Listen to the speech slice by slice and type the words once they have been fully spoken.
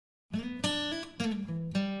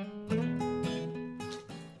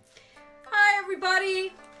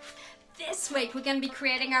this week we're going to be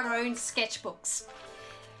creating our own sketchbooks.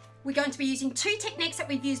 We're going to be using two techniques that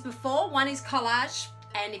we've used before. One is collage,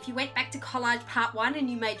 and if you went back to collage part 1 and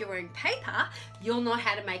you made your own paper, you'll know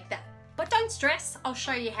how to make that. But don't stress, I'll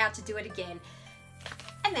show you how to do it again.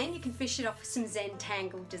 And then you can finish it off with some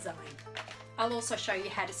Zentangle design. I'll also show you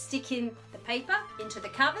how to stick in the paper into the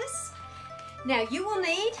covers. Now you will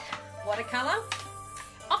need watercolor.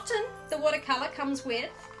 Often the watercolor comes with,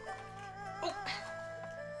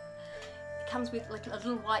 like a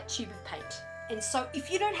little white tube of paint. And so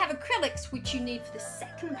if you don't have acrylics, which you need for the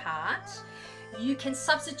second part, you can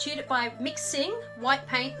substitute it by mixing white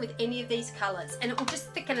paint with any of these colors, and it will just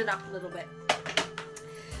thicken it up a little bit.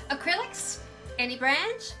 Acrylics, any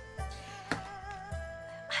brand.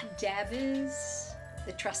 Dabbers,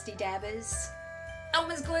 the trusty dabbers.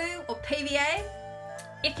 Elmer's glue or PVA.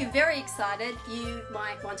 If you're very excited, you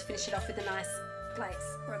might want to finish it off with a nice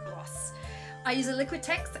glaze or a gloss. I use a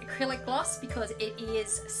Liquitex acrylic gloss because it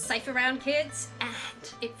is safe around kids and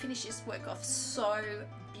it finishes work off so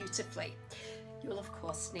beautifully. You'll of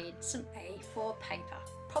course need some A4 paper,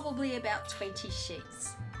 probably about 20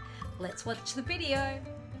 sheets. Let's watch the video.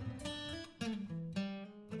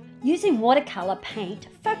 Using watercolor paint,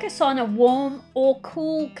 focus on a warm or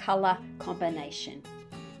cool color combination.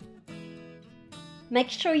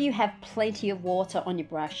 Make sure you have plenty of water on your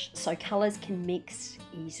brush so colors can mix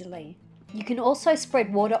easily. You can also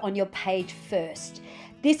spread water on your page first.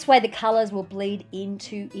 This way the colors will bleed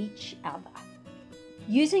into each other.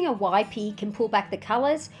 Using a YP can pull back the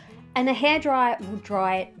colors, and a hairdryer will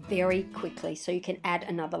dry it very quickly so you can add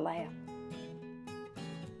another layer.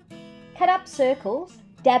 Cut up circles,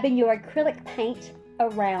 dabbing your acrylic paint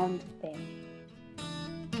around them.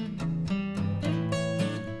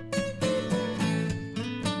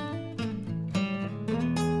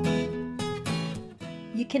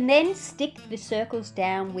 You can then stick the circles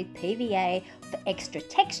down with PVA for extra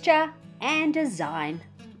texture and design.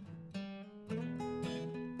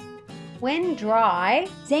 When dry,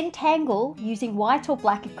 Zentangle using white or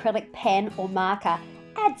black acrylic pen or marker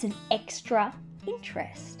adds an extra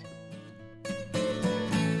interest.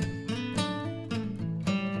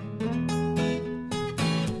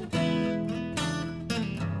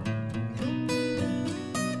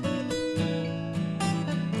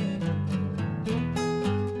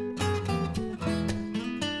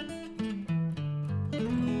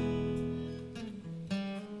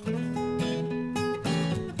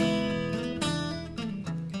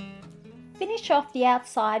 Finish off the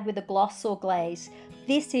outside with a gloss or glaze.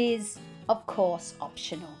 This is, of course,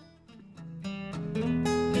 optional.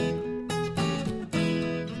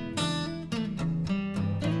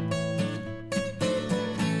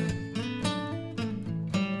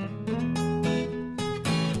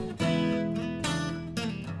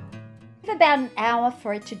 Give about an hour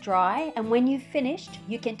for it to dry, and when you've finished,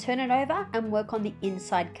 you can turn it over and work on the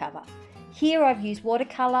inside cover. Here I've used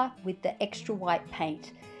watercolor with the extra white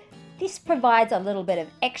paint. This provides a little bit of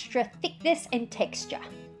extra thickness and texture.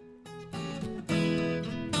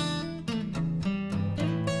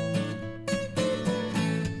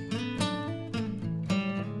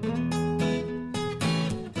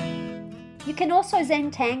 You can also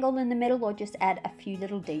Zentangle in the middle or just add a few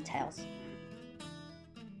little details.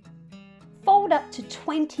 Fold up to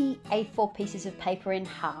 20 A4 pieces of paper in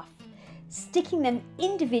half, sticking them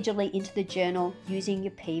individually into the journal using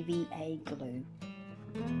your PVA glue.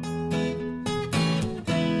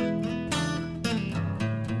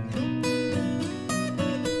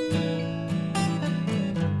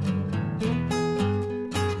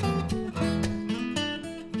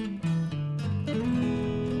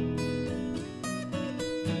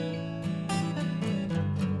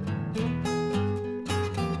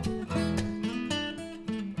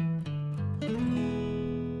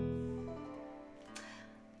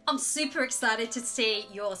 I'm super excited to see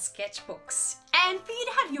your sketchbooks and for you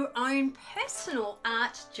to have your own personal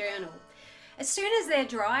art journal. As soon as they're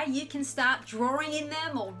dry, you can start drawing in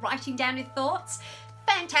them or writing down your thoughts.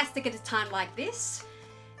 Fantastic at a time like this.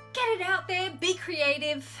 Get it out there, be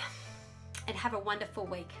creative, and have a wonderful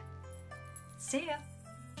week. See ya.